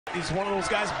He's one of those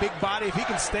guys, big body. If he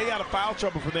can stay out of foul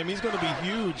trouble for them, he's going to be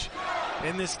huge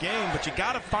in this game. But you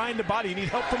got to find the body. You need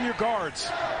help from your guards.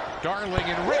 Darling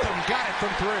in rhythm, got it from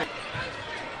three.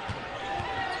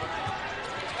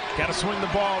 Got to swing the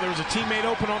ball. There was a teammate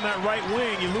open on that right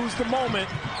wing. You lose the moment.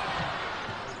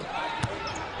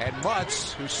 And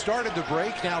Mutz, who started the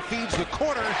break, now feeds the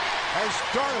corner as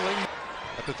Darling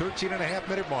at the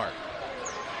 13.5-minute mark.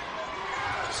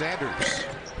 Sanders.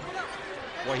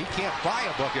 Boy, he can't buy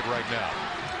a bucket right now.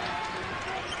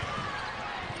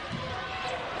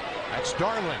 That's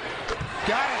Darling.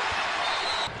 Got it.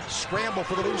 Scramble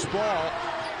for the loose ball.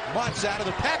 Mutz out of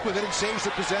the pack with it and saves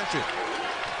the possession.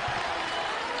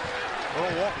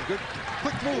 Earl Walton, good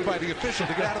quick move by the official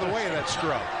to get out of the way of that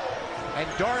scrub. And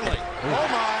Darling, oh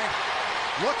my,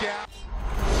 look out.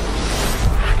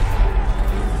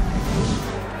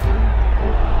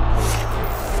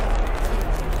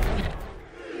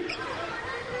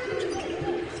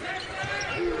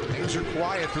 Things are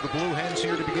quiet for the Blue Hens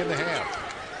here to begin the half.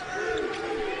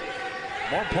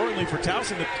 More importantly for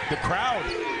Towson, the crowd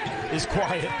is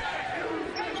quiet.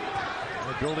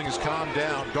 The building has calmed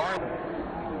down. Darling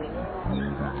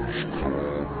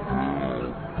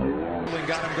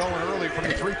got him going early from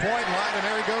the three-point line, and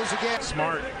there he goes again.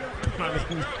 Smart. I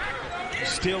mean,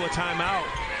 steal a timeout.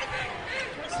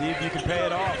 See if you can pay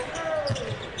it off.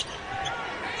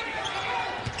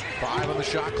 5 on the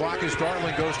shot clock as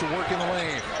Darling goes to work in the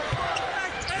lane.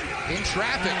 In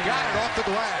traffic, got it off the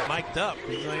glass. Mic'd up.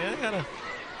 He's like, I gotta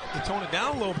tone it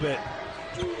down a little bit.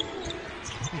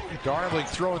 Darling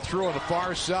throwing through on the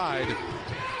far side.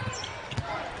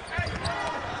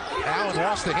 Allen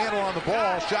lost the handle on the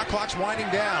ball. Shot clock's winding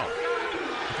down.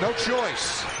 No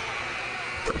choice.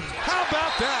 How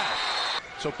about that?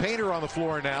 So Painter on the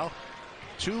floor now.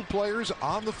 2 players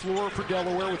on the floor for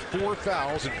Delaware with 4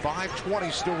 fouls and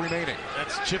 5:20 still remaining.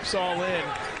 That's chips all in.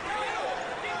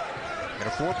 In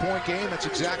a 4-point game, that's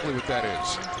exactly what that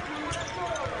is.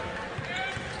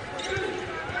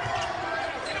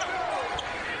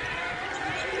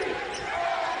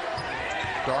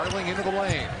 Darling into the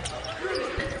lane.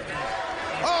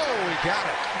 Oh, he got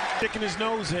it. Sticking his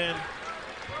nose in.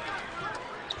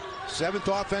 7th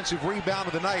offensive rebound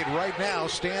of the night. Right now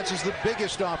stands as the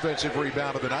biggest offensive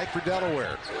rebound of the night for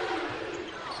Delaware.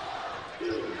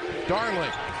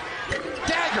 Darling.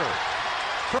 Dagger.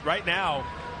 Right now,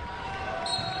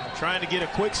 trying to get a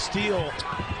quick steal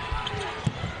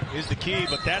is the key,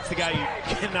 but that's the guy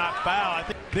you cannot foul. I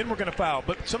think then we're going to foul.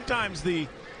 But sometimes the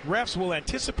refs will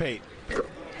anticipate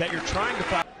that you're trying to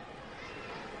foul.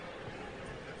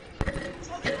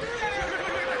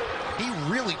 He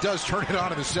really does turn it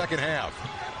on in the second half.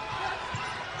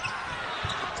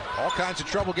 All kinds of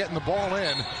trouble getting the ball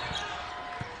in.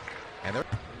 And they're...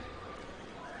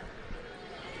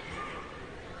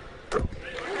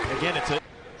 Again, it's a...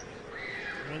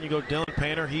 And you go Dylan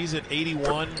Painter, he's at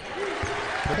 81.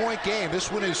 Point game.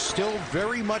 This one is still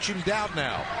very much in doubt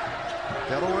now.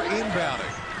 Delaware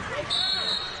inbounding.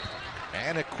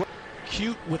 And a quick...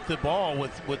 Cute with the ball,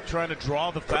 with trying to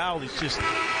draw the foul. He's just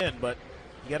in, but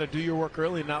you got to do your work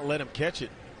early and not let him catch it.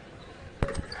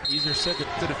 Easier said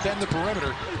to defend the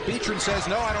perimeter. Beatron says,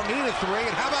 no, I don't need a 3. And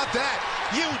how about that?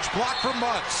 Huge block from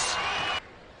Mutz.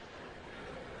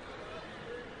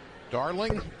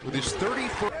 Darling with his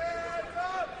 34.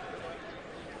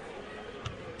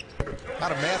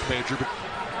 Not a math major, but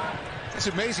that's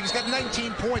amazing. He's got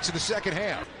 19 points in the second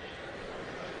half.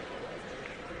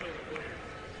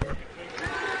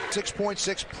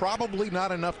 6.6, probably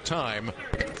not enough time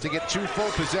to get 2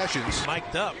 full possessions.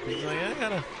 Mic'd up. He's like, I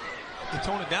gotta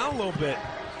tone it down a little bit.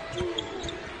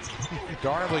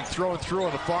 Darling throwing through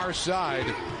on the far side.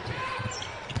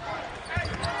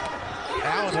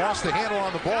 Allen lost the handle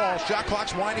on the ball. Shot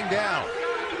clock's winding down.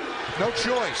 No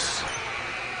choice.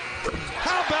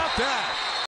 How about that?